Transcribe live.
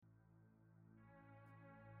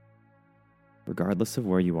regardless of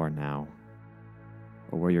where you are now,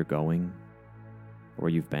 or where you're going, or where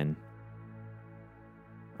you've been,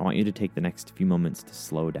 I want you to take the next few moments to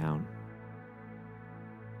slow down.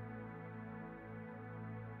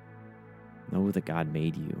 Know that God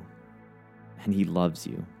made you, and He loves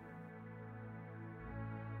you.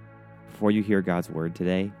 Before you hear God's word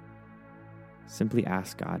today, simply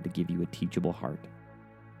ask God to give you a teachable heart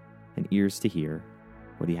and ears to hear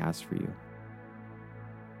what He has for you.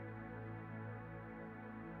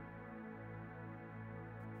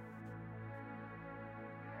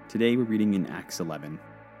 Today we're reading in Acts 11,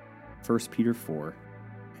 1 Peter 4,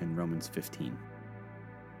 and Romans 15.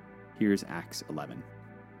 Here's Acts 11.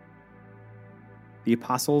 The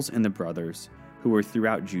apostles and the brothers who were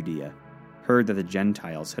throughout Judea heard that the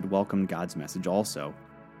Gentiles had welcomed God's message also.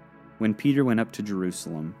 When Peter went up to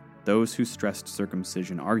Jerusalem, those who stressed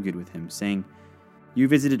circumcision argued with him, saying, "You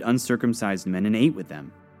visited uncircumcised men and ate with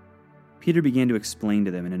them." Peter began to explain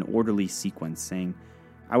to them in an orderly sequence, saying,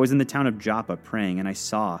 "I was in the town of Joppa praying, and I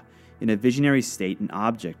saw, in a visionary state, an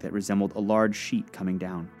object that resembled a large sheet coming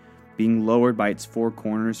down, being lowered by its four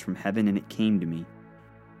corners from heaven, and it came to me.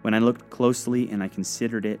 When I looked closely and I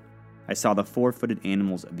considered it, I saw the four-footed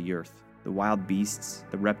animals of the earth, the wild beasts,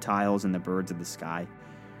 the reptiles, and the birds of the sky.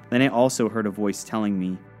 Then I also heard a voice telling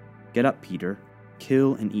me, 'Get up, Peter,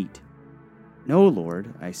 kill and eat.' 'No,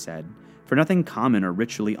 Lord,' I said, 'for nothing common or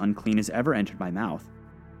ritually unclean has ever entered my mouth.'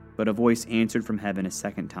 But a voice answered from heaven a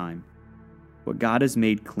second time, 'What God has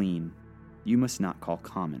made clean, you must not call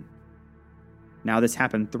common.' Now this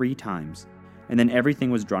happened 3 times, and then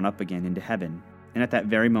everything was drawn up again into heaven. And at that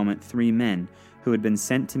very moment 3 men who had been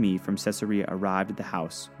sent to me from Caesarea arrived at the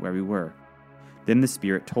house where we were. Then the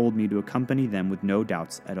Spirit told me to accompany them with no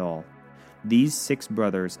doubts at all. These 6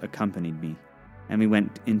 brothers accompanied me, and we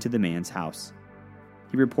went into the man's house.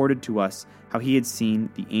 He reported to us how he had seen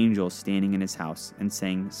the angel standing in his house and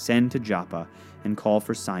saying, 'Send to Joppa and call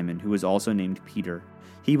for Simon, who is also named Peter.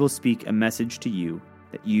 He will speak a message to you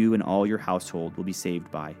that you and all your household will be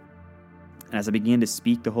saved by.' And as I began to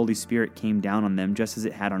speak, the Holy Spirit came down on them just as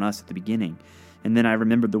it had on us at the beginning. And then I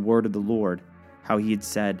remembered the word of the Lord, how He had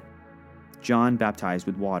said, 'John baptized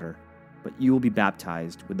with water, but you will be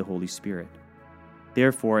baptized with the Holy Spirit.'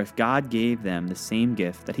 Therefore, if God gave them the same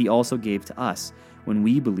gift that He also gave to us when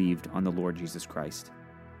we believed on the Lord Jesus Christ,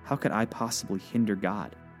 how could I possibly hinder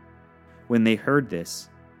God?" When they heard this,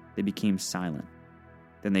 they became silent.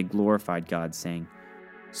 Then they glorified God, saying,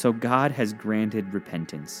 "So God has granted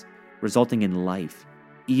repentance, resulting in life,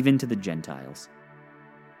 even to the Gentiles."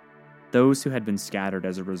 Those who had been scattered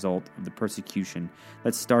as a result of the persecution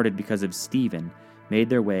that started because of Stephen made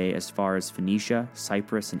their way as far as Phoenicia,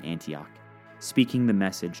 Cyprus, and Antioch, speaking the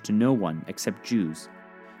message to no one except Jews.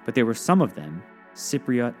 But there were some of them,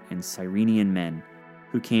 Cypriot and Cyrenian men,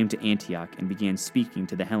 who came to Antioch and began speaking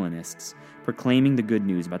to the Hellenists, proclaiming the good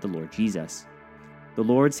news about the Lord Jesus. The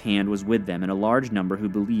Lord's hand was with them, and a large number who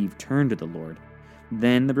believed turned to the Lord.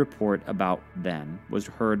 Then the report about them was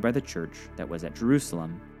heard by the church that was at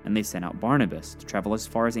Jerusalem, and they sent out Barnabas to travel as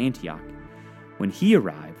far as Antioch. When he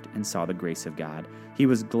arrived and saw the grace of God, he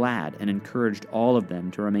was glad and encouraged all of them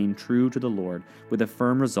to remain true to the Lord with a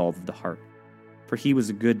firm resolve of the heart. For he was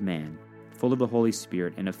a good man, full of the Holy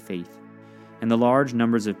Spirit and of faith, and the large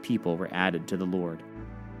numbers of people were added to the Lord.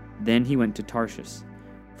 Then he went to Tarshish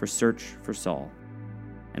for search for Saul,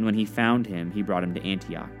 and when he found him, he brought him to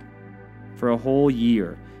Antioch. For a whole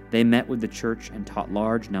year they met with the church and taught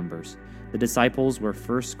large numbers. The disciples were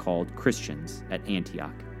first called Christians at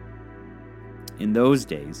Antioch. In those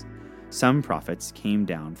days, some prophets came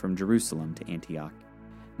down from Jerusalem to Antioch.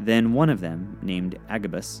 Then one of them, named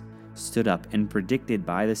Agabus, stood up and predicted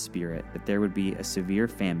by the Spirit that there would be a severe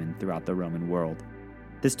famine throughout the Roman world.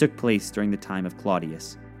 This took place during the time of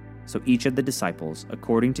Claudius. So each of the disciples,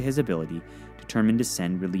 according to his ability, determined to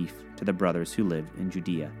send relief to the brothers who lived in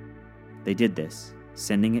Judea. They did this,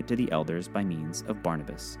 sending it to the elders by means of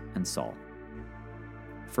Barnabas and Saul.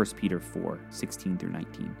 1 Peter 4, 16 through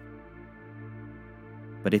 19.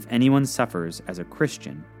 But if anyone suffers as a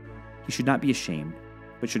Christian, he should not be ashamed,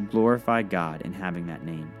 but should glorify God in having that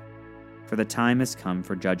name. For the time has come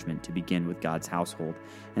for judgment to begin with God's household,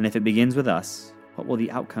 and if it begins with us, what will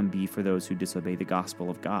the outcome be for those who disobey the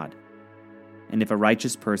gospel of God? And if a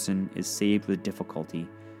righteous person is saved with difficulty,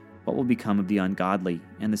 what will become of the ungodly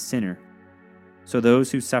and the sinner? So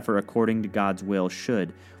those who suffer according to God's will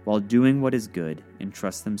should, while doing what is good,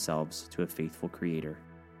 entrust themselves to a faithful Creator.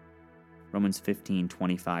 Romans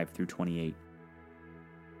 15:25 through 28.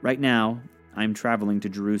 Right now, I am traveling to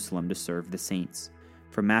Jerusalem to serve the saints.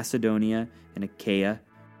 For Macedonia and Achaia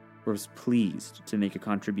was pleased to make a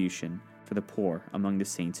contribution for the poor among the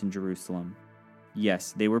saints in Jerusalem.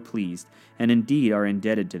 Yes, they were pleased, and indeed are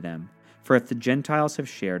indebted to them. For if the Gentiles have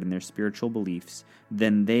shared in their spiritual beliefs,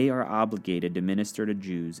 then they are obligated to minister to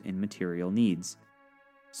Jews in material needs.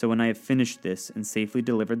 So when I have finished this and safely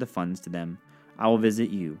delivered the funds to them, I will visit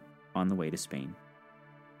you on the way to Spain.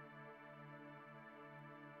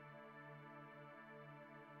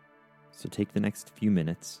 So take the next few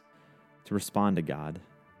minutes to respond to God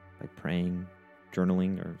by praying,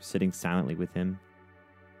 journaling, or sitting silently with Him.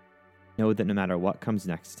 Know that no matter what comes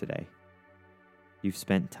next today, you've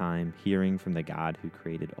spent time hearing from the God who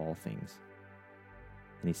created all things,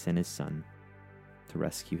 and He sent His Son to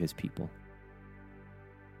rescue His people.